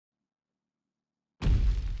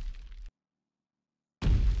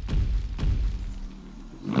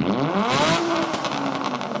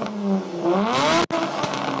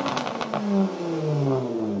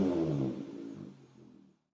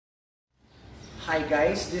Hi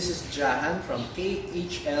guys, this is Jahan from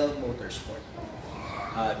KHL Motorsport.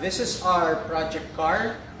 This is our project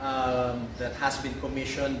car that has been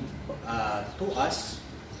commissioned to us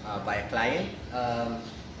by a client.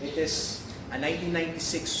 It is a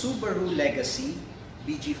 1996 Subaru Legacy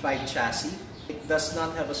BG5 chassis. It does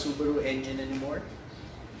not have a Subaru engine anymore.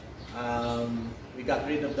 We got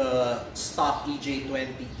rid of the stock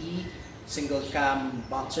EJ20E single cam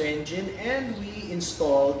boxer engine, and we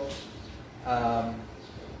installed a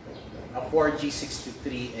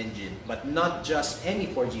 4G63 engine, but not just any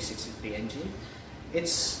 4G63 engine.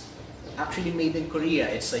 It's actually made in Korea.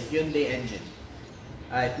 It's a Hyundai engine.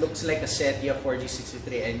 It looks like a Setia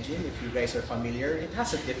 4G63 engine, if you guys are familiar. It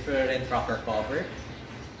has a different rocker cover,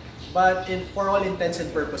 but for all intents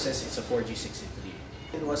and purposes, it's a 4G63.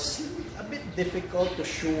 It was a bit difficult to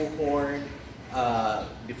shoehorn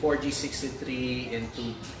the 4G63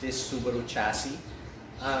 into this Subaru chassis.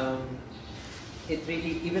 It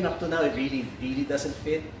really, even up to now, it really doesn't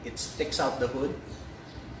fit. It sticks out the hood.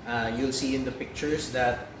 You'll see in the pictures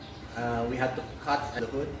that we had to cut the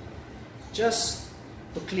hood just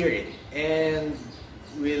to clear it, and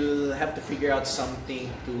we'll have to figure out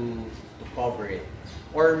something to cover it,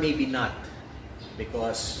 or maybe not,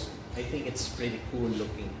 because I think it's pretty cool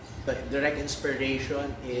looking. The direct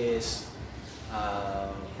inspiration is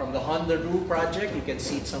from the Hyubaru project. You can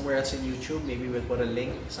see it somewhere else in YouTube. Maybe we'll put a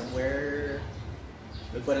link somewhere.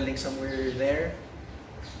 We'll put a link somewhere there.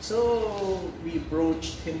 So we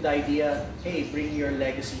broached him the idea, hey, bring your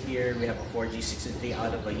legacy here. We have a 4G63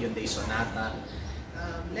 out of a Hyundai Sonata.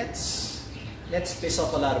 Let's piss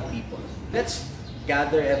off a lot of people. Let's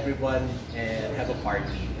gather everyone and have a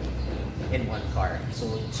party in one car,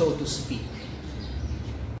 so to speak.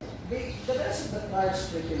 The rest of the car is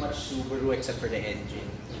pretty much Subaru except for the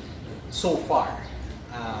engine. So far,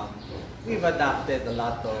 we've adapted a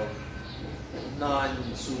lot of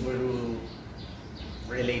non-Subaru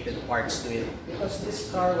related parts to it because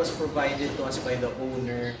this car was provided to us by the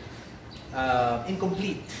owner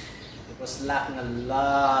incomplete. It was lacking a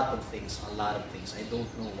lot of things. I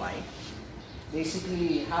don't know why.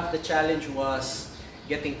 Basically, half the challenge was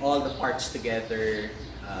getting all the parts together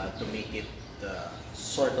to make it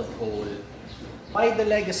sort of whole. Why the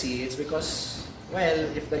Legacy? It's because, well,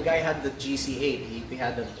 if the guy had the GC8, if he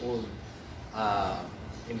had an old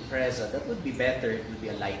Impreza, that would be better. It would be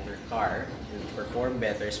a lighter car. It would perform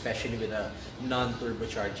better, especially with a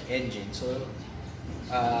non-turbocharged engine. So,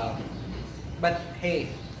 but hey,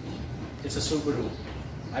 it's a Subaru.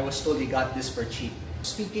 I was told he got this for cheap.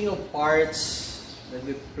 Speaking of parts that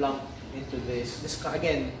we plumped into this car,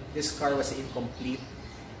 again, this car was incomplete.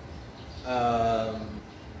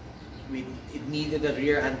 It needed a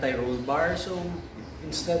rear anti-roll bar, so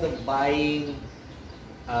instead of buying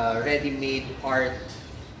a ready-made part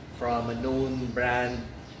from a known brand,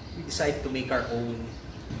 we decided to make our own,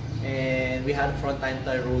 and we had a front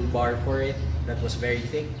anti-roll bar for it that was very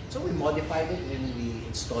thick, so we modified it and we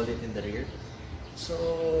installed it in the rear.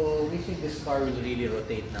 So we think this car will really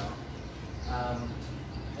rotate now.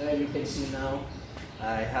 And you can see now,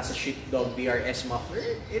 it has a sheepdog VRS muffler.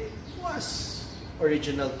 It was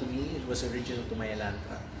original to me. It was original to my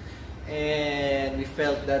Elantra, and we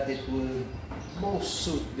felt that it would most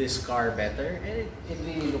suit this car better, and it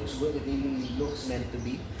really looks good. It really looks meant to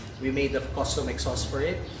be. We made a custom exhaust for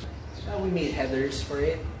it. We made headers for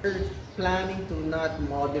it. We're planning to not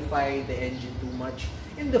modify the engine too much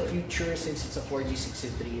in the future, since it's a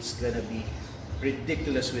 4G63. It's gonna be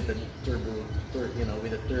ridiculous with a turbo,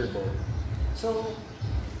 with a turbo. So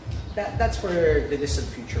that's for the distant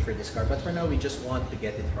future for this car. But for now, we just want to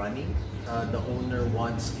get it running. The owner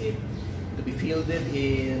wants it to be fielded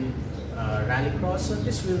in rallycross, so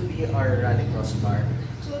this will be our rallycross car.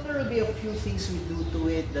 So there will be a few things we do to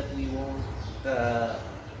it that we won't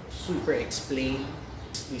super explain.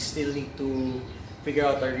 We still need to figure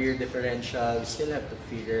out our rear differential. We still have to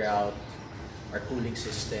figure out our cooling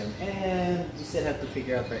system, and we still have to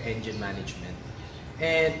figure out our engine management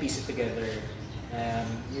and piece it together.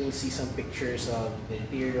 You'll see some pictures of the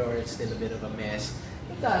interior. It's still a bit of a mess.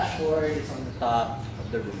 The dashboard is on the top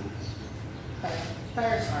of the roof.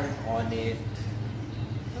 Tires aren't on it.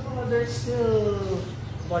 So there's still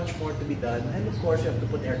much more to be done. And of course, we have to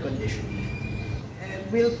put air conditioning.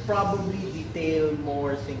 And we'll probably detail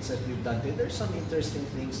more things that we've done today. There's some interesting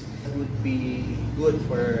things that would be good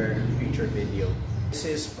for future video. This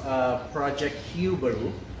is Project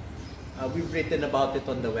Hyubaru. We've written about it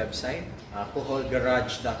on the website,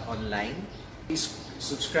 kuholgarage.online. Please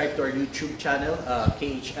subscribe to our YouTube channel,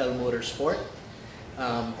 KHL Motorsport.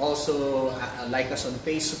 Also, like us on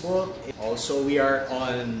Facebook. Also, we are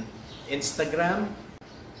on Instagram,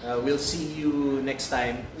 We'll see you next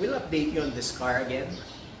time. We'll update you on this car again.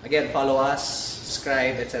 Again, follow us,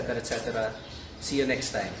 subscribe, etc., etc. See you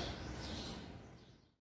next time.